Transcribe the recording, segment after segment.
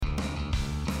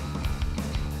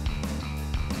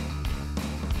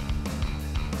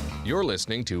You're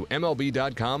listening to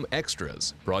MLB.com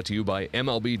Extras, brought to you by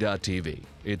MLB.tv.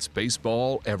 It's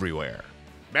baseball everywhere.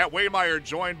 Matt Waymire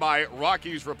joined by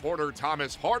Rockies reporter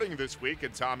Thomas Harding this week.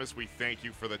 And Thomas, we thank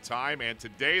you for the time. And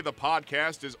today the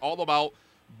podcast is all about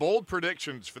bold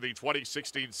predictions for the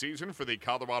 2016 season for the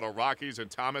Colorado Rockies. And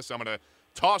Thomas, I'm going to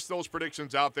toss those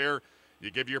predictions out there.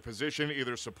 You give your position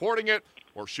either supporting it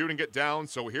or shooting it down.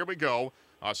 So here we go.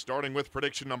 Starting with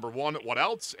prediction number one. What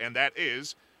else? And that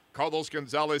is Carlos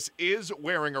Gonzalez is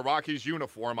wearing a Rockies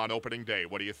uniform on opening day.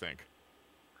 What do you think?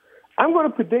 I'm going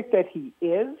to predict that he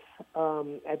is.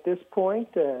 At this point,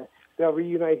 they'll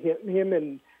reunite him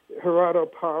and Gerardo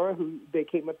Parra, who they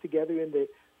came up together in the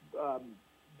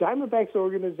Diamondbacks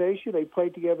organization. They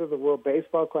played together the World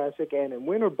Baseball Classic and in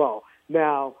Winter Ball.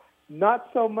 Now, not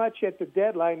so much at the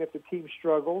deadline if the team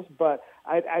struggles, but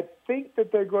I think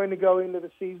that they're going to go into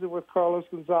the season with Carlos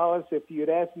Gonzalez. If you had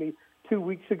asked me 2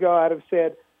 weeks ago, I'd have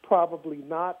said probably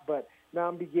not, but now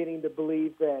I'm beginning to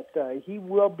believe that he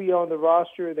will be on the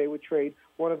roster. They would trade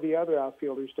one of the other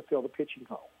outfielders to fill the pitching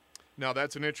hole. Now,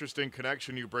 that's an interesting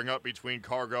connection you bring up between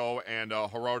Cargo and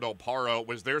Gerardo Parra.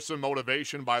 Was there some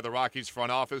motivation by the Rockies front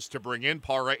office to bring in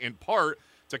Parra in part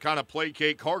to kind of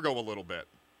placate Cargo a little bit?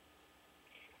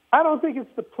 I don't think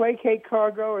it's to placate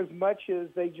Cargo as much as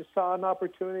they just saw an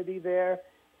opportunity there,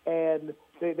 and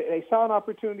they saw an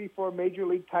opportunity for a major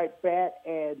league type bat,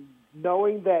 and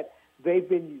knowing that they've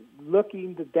been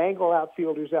looking to dangle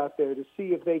outfielders out there to see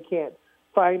if they can't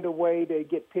find a way to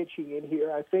get pitching in here.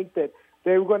 I think that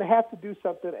they were going to have to do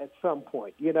something at some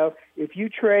point. You know, if you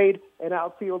trade an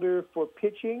outfielder for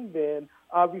pitching, then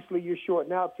obviously you're short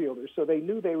an outfielder. So they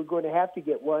knew they were going to have to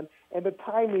get one, and the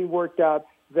timing worked out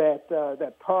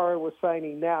that Parra was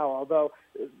signing now, although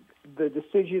the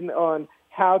decision on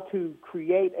how to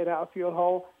create an outfield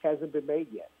hole hasn't been made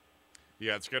yet.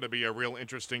 Yeah, it's going to be a real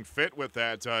interesting fit with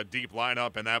that deep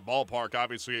lineup and that ballpark,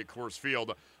 obviously, at Coors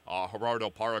Field. Gerardo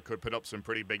Parra could put up some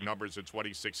pretty big numbers in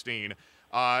 2016.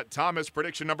 Thomas,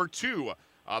 prediction number two.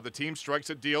 The team strikes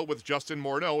a deal with Justin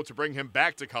Morneau to bring him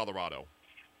back to Colorado.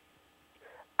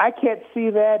 I can't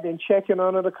see that. And checking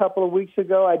on it a couple of weeks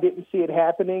ago, I didn't see it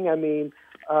happening. I mean,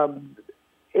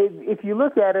 if you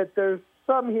look at it, there's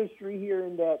some history here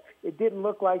in that it didn't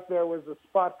look like there was a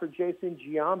spot for Jason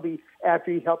Giambi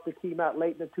after he helped the team out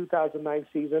late in the 2009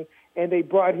 season, and they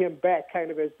brought him back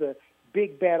kind of as the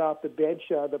big bat off the bench.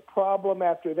 The problem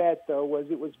after that, though, was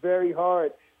it was very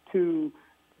hard to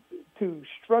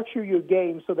structure your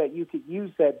game so that you could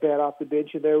use that bat off the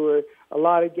bench, and there were a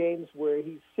lot of games where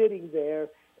he's sitting there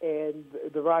and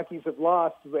the Rockies have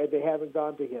lost and they haven't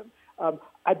gone to him.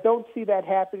 I don't see that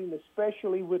happening,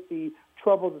 especially with the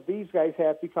trouble that these guys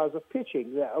have because of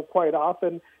pitching. Quite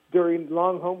often during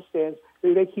long homestands,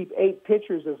 they keep 8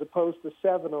 pitchers as opposed to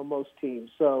 7 on most teams.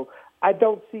 So I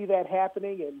don't see that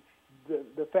happening. And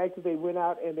the fact that they went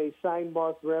out and they signed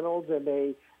Mark Reynolds and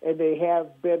they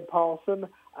have Ben Paulson,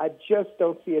 I just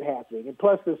don't see it happening. And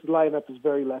plus, this lineup is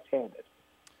very left-handed.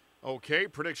 Okay,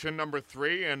 prediction number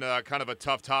 3, and kind of a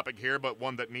tough topic here, but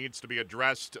one that needs to be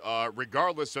addressed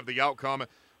regardless of the outcome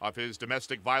of his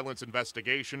domestic violence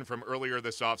investigation from earlier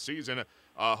this offseason.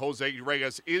 Jose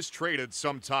Reyes is traded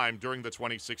sometime during the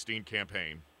 2016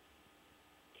 campaign.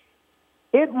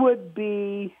 It would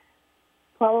be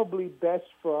probably best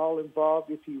for all involved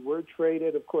if he were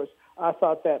traded. Of course, I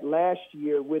thought that last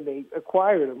year when they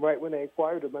acquired him, right when they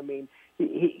acquired him. I mean,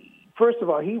 he first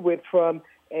of all, he went from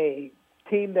a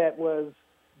team that was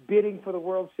bidding for the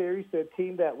World Series to a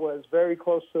team that was very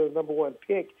close to the number 1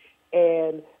 pick,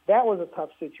 and that was a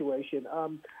tough situation.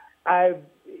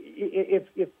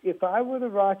 If I were the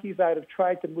Rockies, I'd have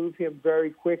tried to move him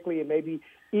very quickly and maybe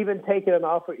even taken an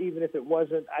offer, even if it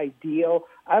wasn't ideal.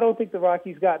 I don't think the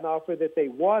Rockies got an offer that they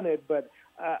wanted, but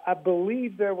I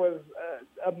believe there was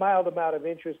a mild amount of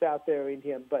interest out there in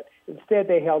him. But instead,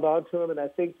 they held on to him, and I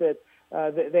think that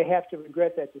they have to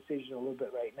regret that decision a little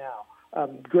bit right now.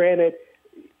 Granted,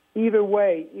 either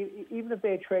way, even if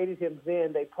they had traded him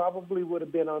then, they probably would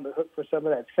have been on the hook for some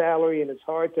of that salary, and it's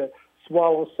hard to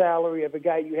swallow salary of a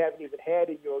guy you haven't even had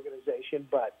in your organization.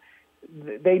 But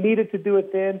they needed to do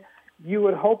it then. You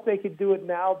would hope they could do it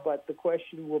now, but the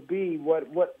question will be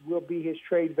what will be his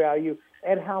trade value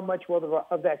and how much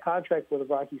of that contract will the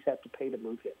Rockies have to pay to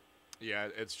move him. Yeah,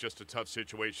 it's just a tough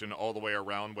situation all the way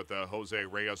around with Jose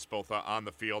Reyes, both on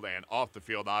the field and off the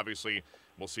field. Obviously,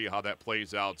 we'll see how that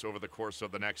plays out over the course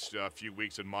of the next few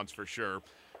weeks and months for sure.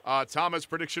 Thomas,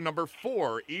 prediction number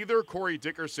 4, either Corey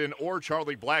Dickerson or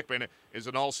Charlie Blackmon is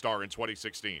an all-star in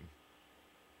 2016.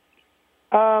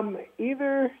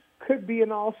 Either could be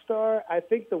an all-star. I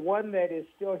think the one that is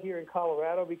still here in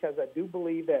Colorado, because I do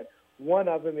believe that one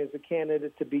of them is a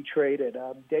candidate to be traded.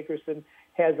 Dickerson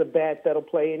has a bat that'll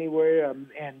play anywhere,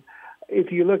 and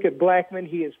if you look at Blackman,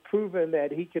 he has proven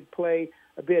that he could play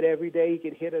a bit every day. He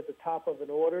could hit at the top of an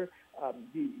order.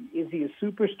 Is he a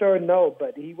superstar? No,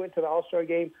 but he went to the All-Star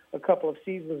game a couple of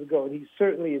seasons ago, and he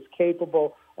certainly is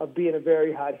capable of being a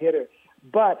very hot hitter.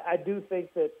 But I do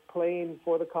think that playing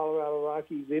for the Colorado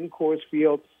Rockies in Coors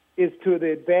Field is to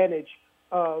the advantage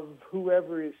of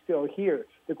whoever is still here.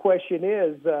 The question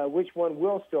is which one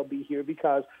will still be here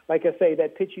because, like I say,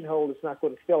 that pitching hole is not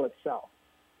going to fill itself.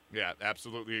 Yeah,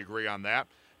 absolutely agree on that.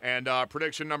 And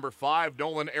prediction number 5,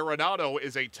 Nolan Arenado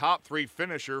is a top 3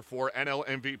 finisher for NL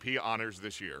MVP honors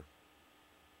this year.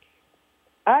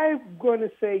 I'm going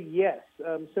to say yes,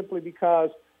 simply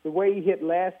because the way he hit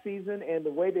last season and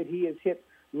the way that he has hit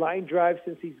line drive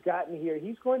since he's gotten here,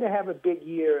 he's going to have a big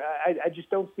year. I just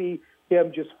don't see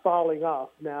him just falling off.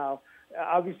 Now,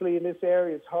 obviously in this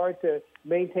area, it's hard to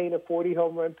maintain a 40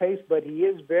 home run pace, but he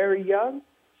is very young.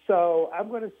 So I'm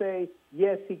going to say,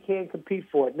 yes, he can compete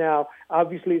for it. Now,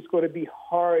 obviously, it's going to be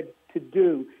hard to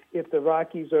do if the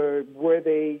Rockies are where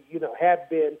they, have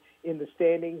been in the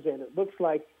standings, and it looks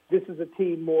like this is a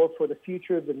team more for the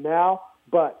future than now.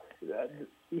 But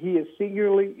he is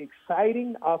singularly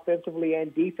exciting offensively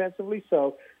and defensively.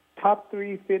 So top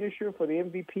 3 finisher for the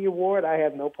MVP award, I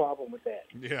have no problem with that.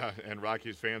 Yeah, and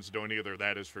Rockies fans don't either,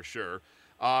 that is for sure.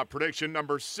 Prediction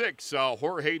number 6,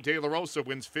 Jorge De La Rosa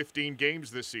wins 15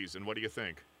 games this season. What do you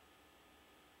think?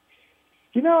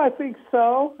 I think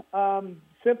so,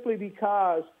 simply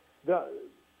because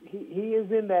he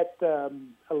is in that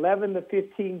 11 to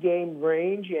 15 game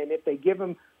range, and if they give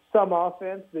him some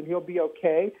offense, then he'll be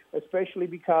okay, especially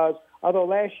because although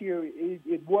last year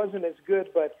it wasn't as good,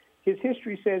 but his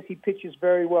history says he pitches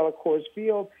very well at Coors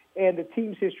Field, and the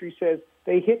team's history says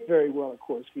they hit very well at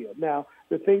Coors Field. Now,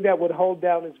 the thing that would hold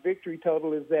down his victory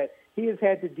total is that he has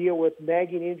had to deal with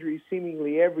nagging injuries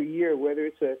seemingly every year, whether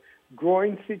it's a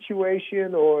groin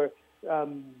situation or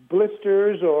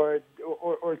blisters or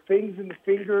things in the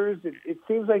fingers. It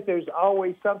seems like there's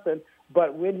always something,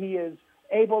 but when he is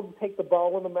able to take the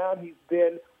ball on the mound, he's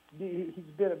been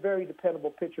a very dependable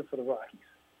pitcher for the Rockies.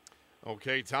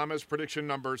 Okay, Thomas, prediction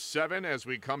number 7 as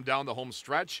we come down the home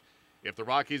stretch. If the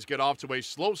Rockies get off to a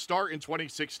slow start in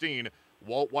 2016,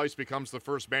 Walt Weiss becomes the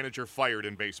first manager fired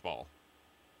in baseball.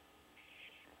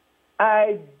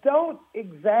 I don't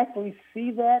exactly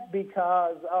see that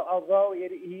because although he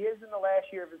is in the last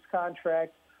year of his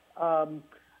contract,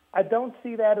 I don't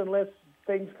see that unless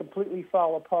things completely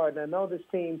fall apart. And I know this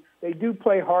team, they do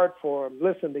play hard for him.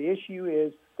 Listen, the issue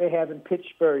is they haven't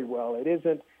pitched very well. It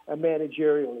isn't a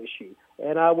managerial issue.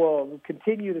 And I will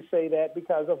continue to say that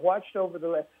because I've watched over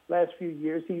the last few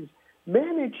years. He's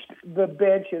managed the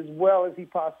bench as well as he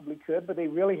possibly could, but they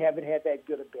really haven't had that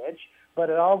good a bench. But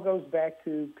it all goes back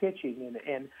to pitching.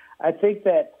 And I think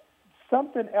that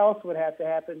something else would have to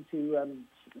happen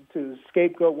to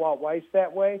scapegoat Walt Weiss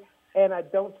that way. And I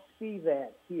don't see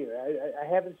that here. I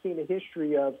haven't seen a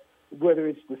history of whether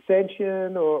it's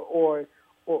dissension or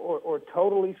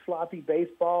totally sloppy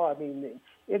baseball. I mean,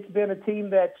 it's been a team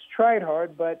that's tried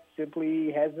hard, but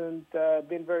simply hasn't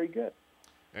been very good.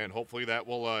 And hopefully that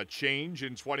will change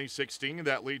in 2016.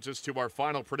 That leads us to our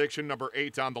final prediction, number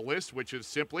 8 on the list, which is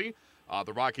simply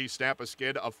the Rockies snap a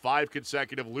skid of 5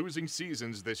 consecutive losing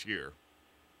seasons this year.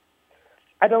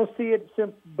 I don't see it,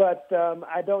 but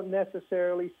I don't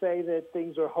necessarily say that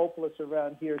things are hopeless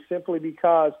around here simply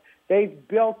because they've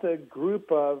built a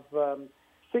group of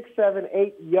 6, 7,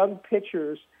 8 young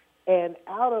pitchers, and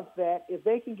out of that, if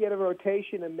they can get a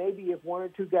rotation and maybe if 1 or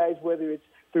 2 guys, whether it's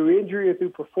through injury or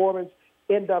through performance,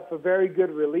 end up a very good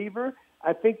reliever,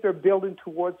 I think they're building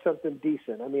towards something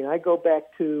decent. I mean, I go back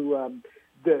to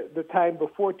the time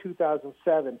before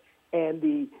 2007,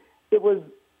 and it was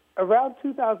around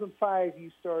 2005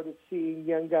 you started seeing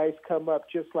young guys come up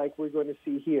just like we're going to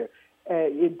see here.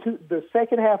 The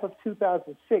second half of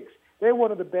 2006, they're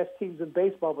one of the best teams in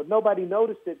baseball, but nobody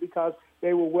noticed it because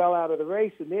they were well out of the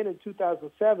race. And then in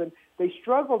 2007, they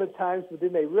struggled at times, but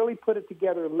then they really put it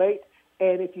together late.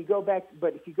 And if you go back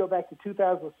to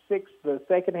 2006, the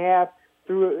second half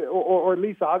through, or at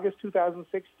least August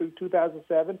 2006 through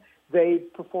 2007, they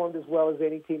performed as well as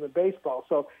any team in baseball.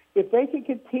 So if they can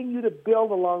continue to build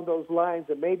along those lines,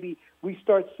 and maybe we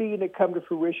start seeing it come to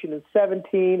fruition in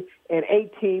 17 and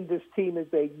 18, this team is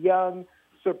a young,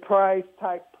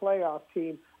 surprise-type playoff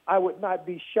team, I would not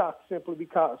be shocked simply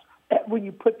because when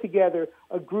you put together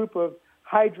a group of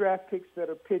high draft picks that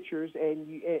are pitchers and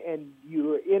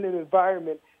you're in an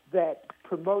environment that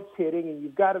promotes hitting and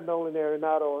you've got a Nolan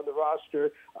Arenado on the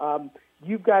roster,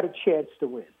 you've got a chance to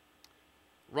win.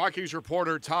 Rockies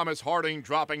reporter Thomas Harding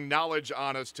dropping knowledge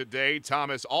on us today.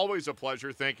 Thomas, always a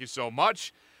pleasure. Thank you so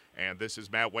much. And this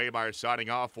is Matt Waymire signing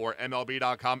off for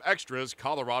MLB.com Extras,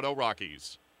 Colorado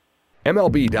Rockies.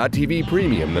 MLB.tv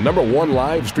Premium, the #1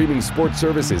 live streaming sports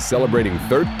service, is celebrating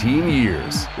 13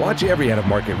 years. Watch every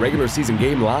out-of-market regular season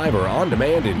game live or on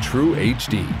demand in true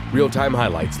HD. Real-time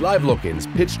highlights, live look-ins,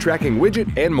 pitch tracking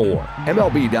widget, and more.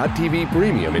 MLB.tv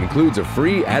Premium includes a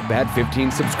free At-Bat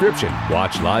 15 subscription.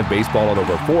 Watch live baseball on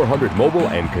over 400 mobile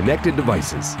and connected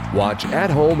devices. Watch at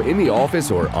home, in the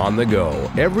office, or on the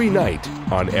go, every night,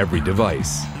 on every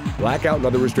device. Blackout and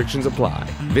other restrictions apply.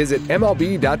 Visit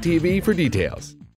MLB.tv for details.